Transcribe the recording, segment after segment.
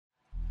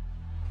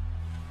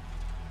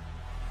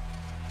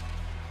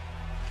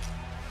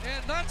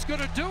And that's going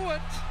to do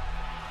it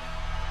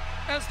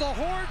as the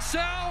horn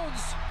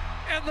sounds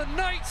and the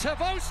Knights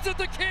have ousted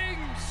the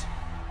Kings.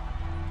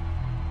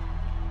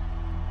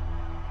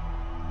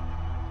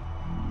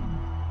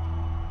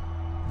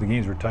 The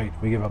games were tight.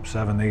 We gave up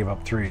 7, they gave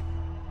up 3.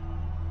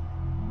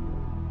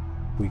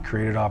 We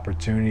created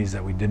opportunities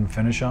that we didn't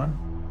finish on.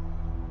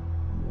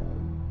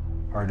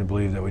 Hard to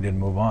believe that we didn't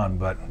move on,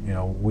 but you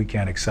know, we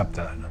can't accept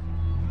that.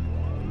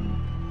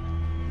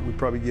 We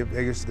probably give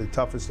Vegas the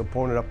toughest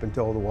opponent up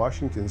until the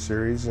Washington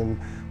series, and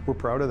we're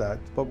proud of that.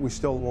 But we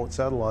still won't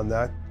settle on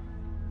that.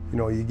 You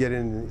know, you get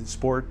in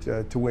sport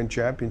to win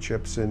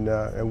championships, and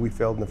we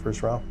failed in the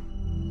first round.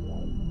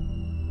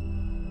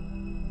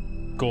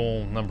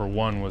 Goal number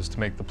 1 was to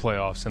make the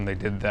playoffs, and they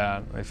did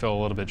that. They fell a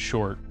little bit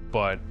short,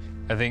 but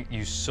I think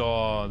you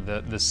saw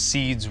that the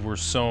seeds were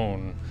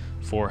sown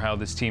for how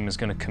this team is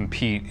going to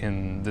compete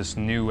in this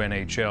new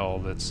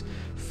NHL that's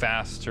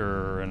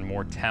faster and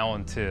more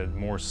talented,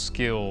 more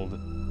skilled.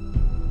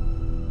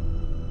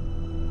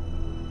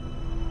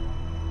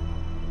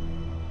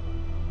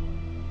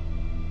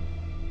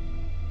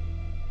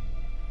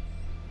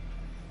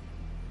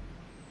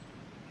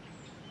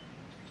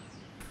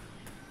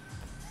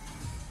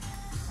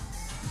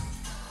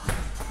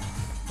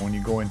 When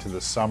you go into the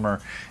summer,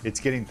 it's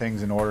getting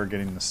things in order,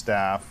 getting the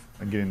staff,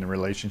 and getting the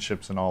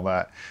relationships and all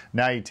that.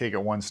 Now you take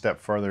it one step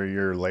further a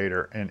year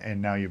later,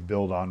 and now you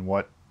build on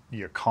what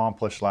you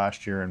accomplished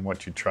last year and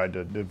what you tried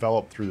to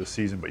develop through the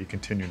season, but you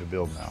continue to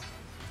build now.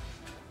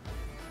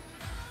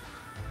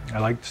 I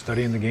like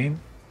studying the game.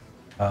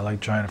 I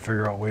like trying to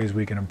figure out ways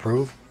we can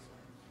improve.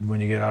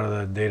 When you get out of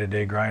the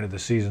day-to-day grind of the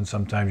season,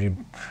 sometimes you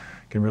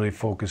can really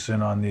focus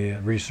in on the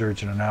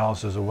research and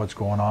analysis of what's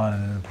going on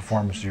and the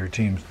performance of your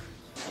teams.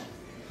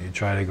 You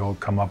try to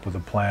come up with a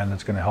plan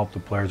that's going to help the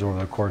players over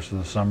the course of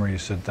the summer. You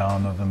sit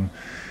down with them,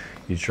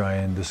 you try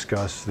and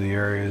discuss the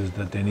areas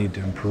that they need to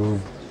improve.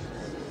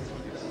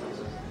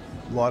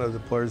 A lot of the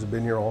players have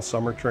been here all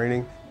summer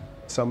training.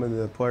 Some of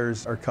the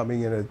players are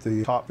coming in at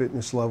the top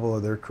fitness level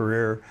of their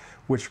career,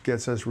 which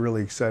gets us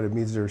really excited. It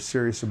means they're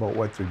serious about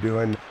what they're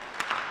doing.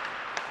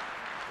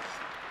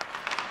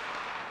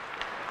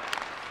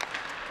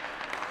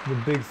 The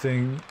big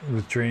thing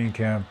with training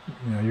camp,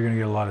 you know, you're going to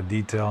get a lot of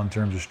detail in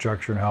terms of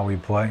structure and how we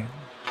play.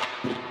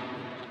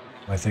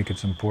 I think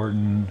it's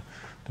important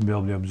to be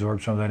able to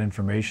absorb some of that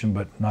information,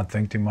 but not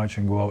think too much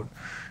and go out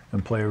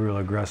and play a real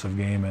aggressive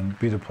game and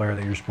be the player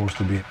that you're supposed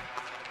to be.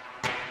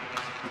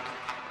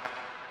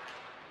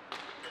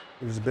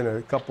 There's been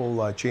a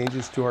couple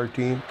changes to our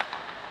team.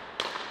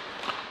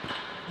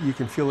 You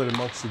can feel it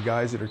amongst the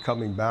guys that are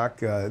coming back.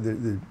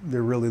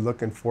 They're really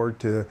looking forward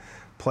to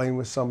playing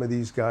with some of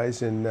these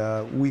guys, and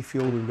we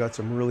feel we've got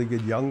some really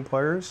good young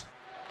players.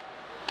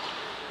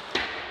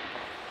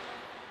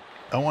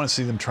 I want to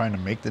see them trying to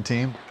make the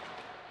team,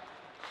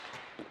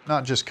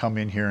 not just come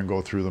in here and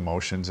go through the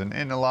motions. And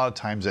a lot of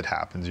times it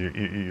happens.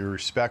 You're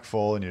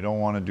respectful and you don't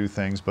want to do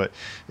things, but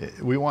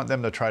we want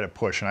them to try to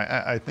push. And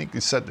I think they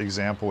set the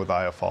example with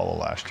Iafallo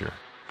last year.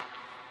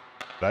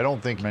 I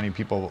don't think many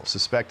people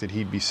suspected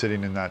he'd be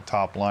sitting in that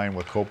top line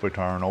with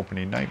Kopitar on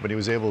opening night, but he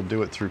was able to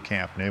do it through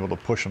camp and able to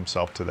push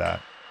himself to that.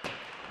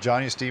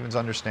 Johnny Stevens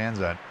understands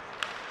that.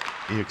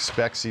 He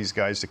expects these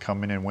guys to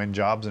come in and win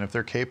jobs, and if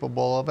they're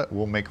capable of it,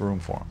 we'll make room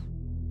for them.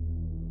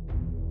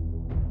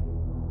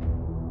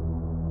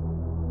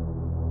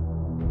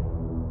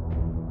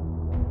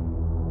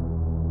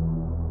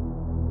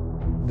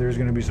 There's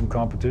going to be some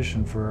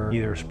competition for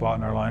either a spot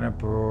in our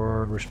lineup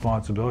or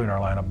responsibility in our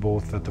lineup,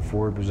 both at the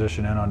forward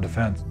position and on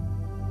defense.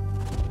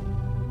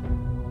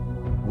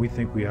 We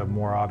think we have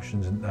more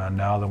options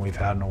now than we've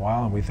had in a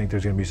while, and we think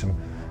there's going to be some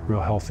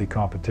real healthy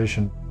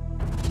competition.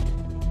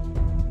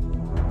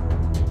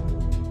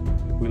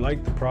 We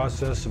like the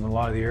process in a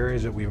lot of the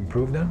areas that we've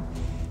improved in,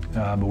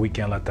 but we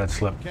can't let that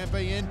slip.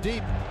 Kempe in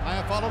deep.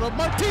 Iafallo to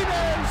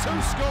Martinez,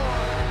 who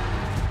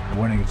scored.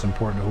 Winning, it's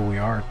important to who we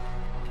are.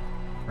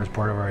 As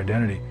part of our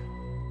identity.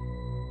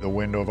 The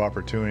window of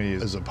opportunity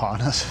is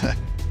upon us.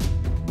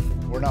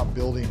 We're not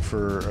building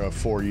for a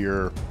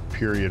 4-year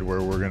period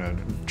where we're going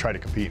to try to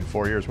compete in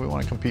 4 years. We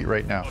want to compete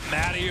right now.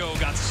 Matteo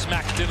got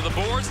smacked into the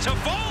boards.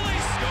 Tavali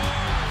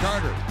scored.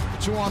 Carter,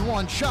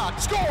 2-on-1 shot,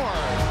 score.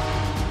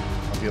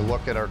 If you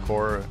look at our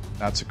core,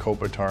 that's the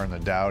Kopitar and the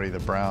Doughty, the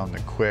Brown, the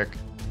Quick.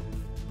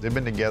 They've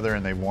been together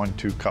and they've won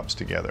 2 cups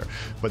together,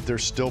 but they're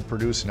still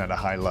producing at a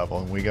high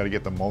level, and we got to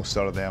get the most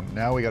out of them.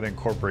 Now we got to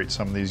incorporate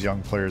some of these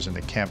young players into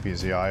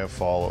Kempes, the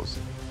Iafallos,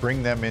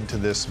 bring them into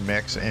this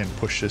mix and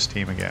push this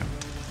team again.